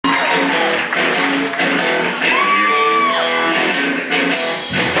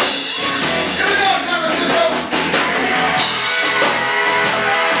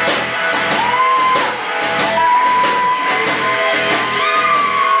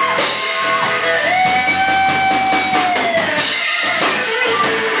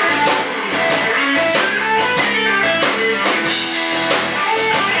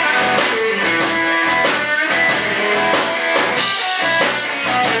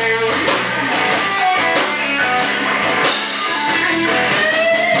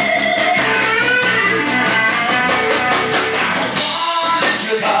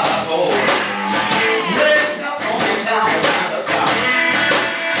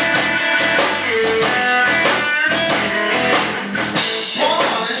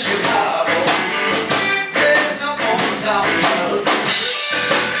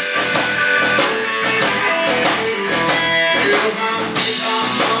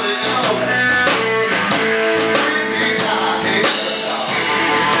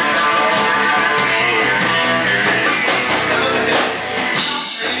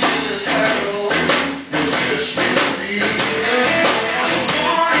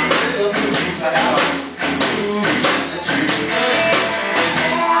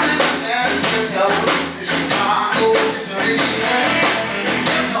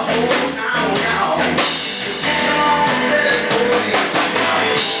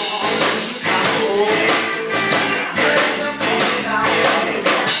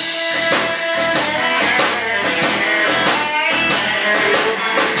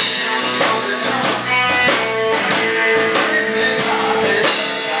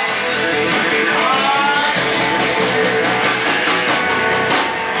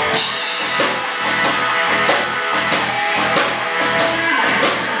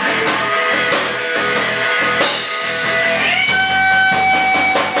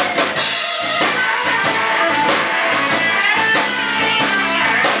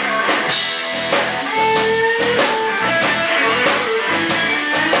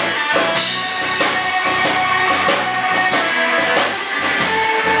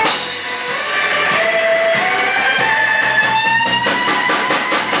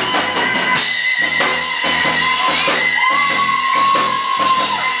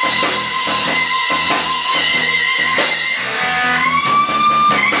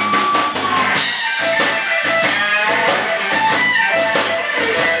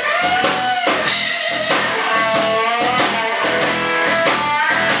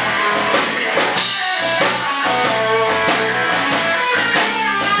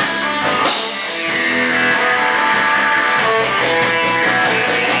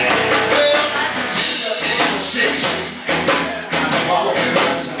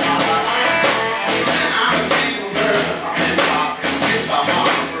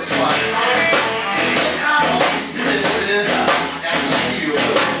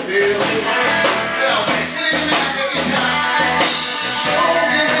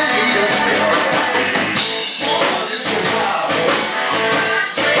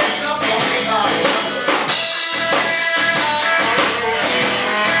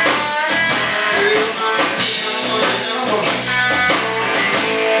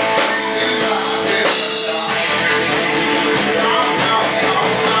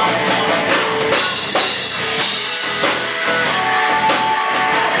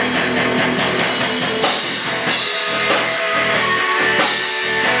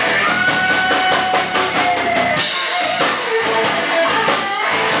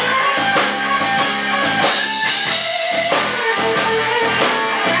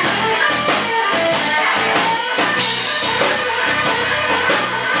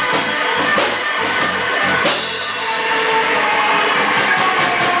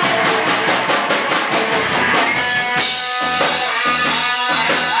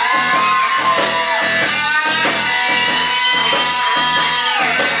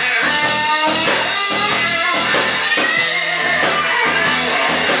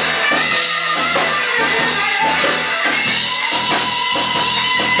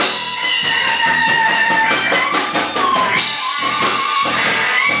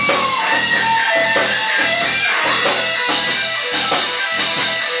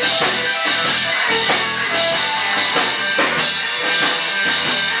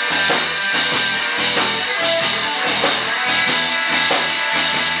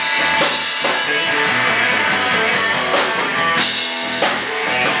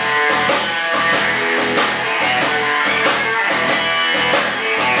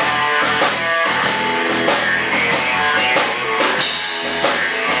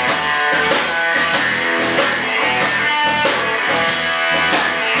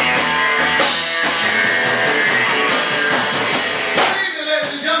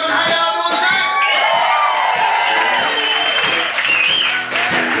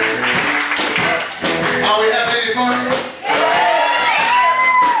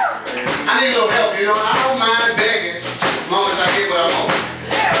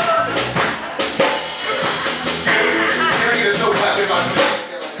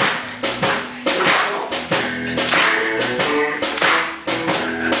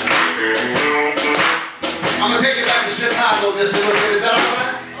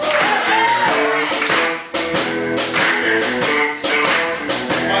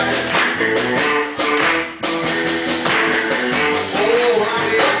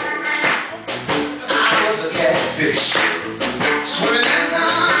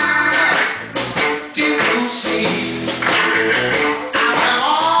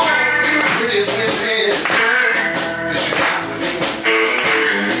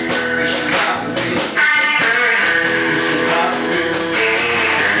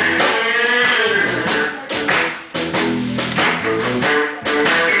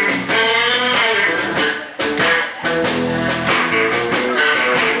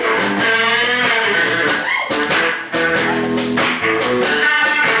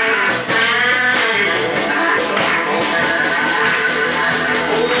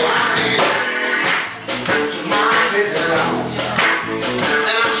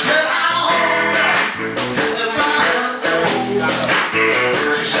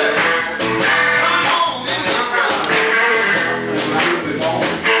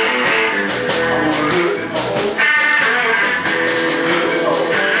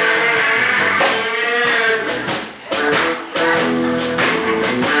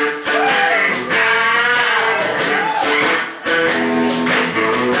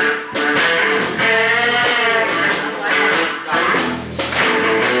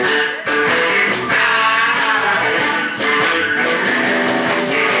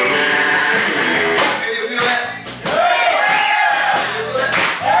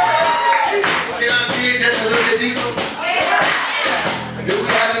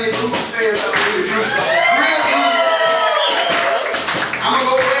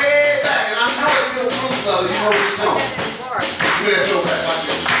know this song. Give me that soul back like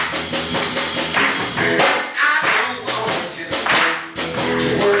this. I don't want you to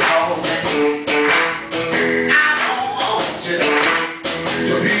work all day. I don't want you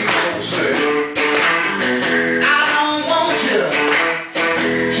to be no slave. I don't want you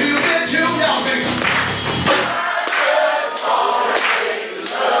to get you down. I just want to make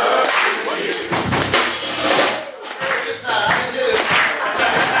love to you. This side, get it.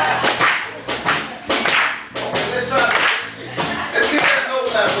 Let's get that soul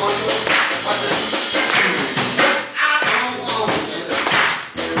back on you. Watch this. I don't want you to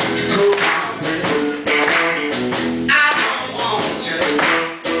go my way. I don't want you to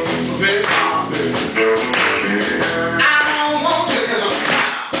be my way. I don't want you because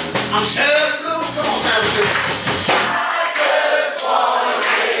I'm shedding blue. Come on, Sam. I just want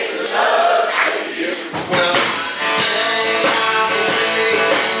to make love to you. Well,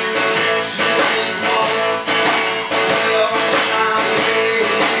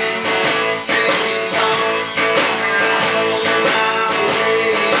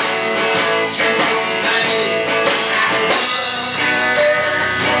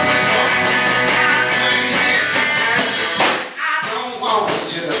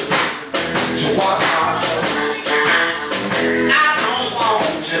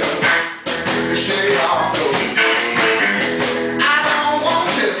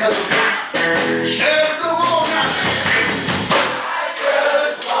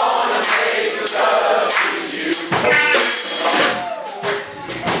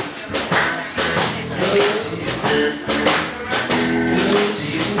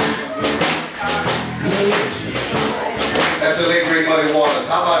 that's a late great Muddy Waters.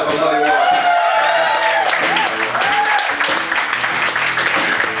 How about the Muddy Waters?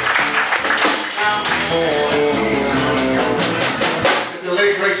 If the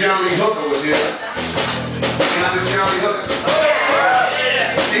late great John Lee Hooker was here. John Lee Hooker.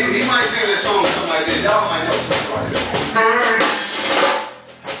 He might sing this song something like this. Y'all might know something like this.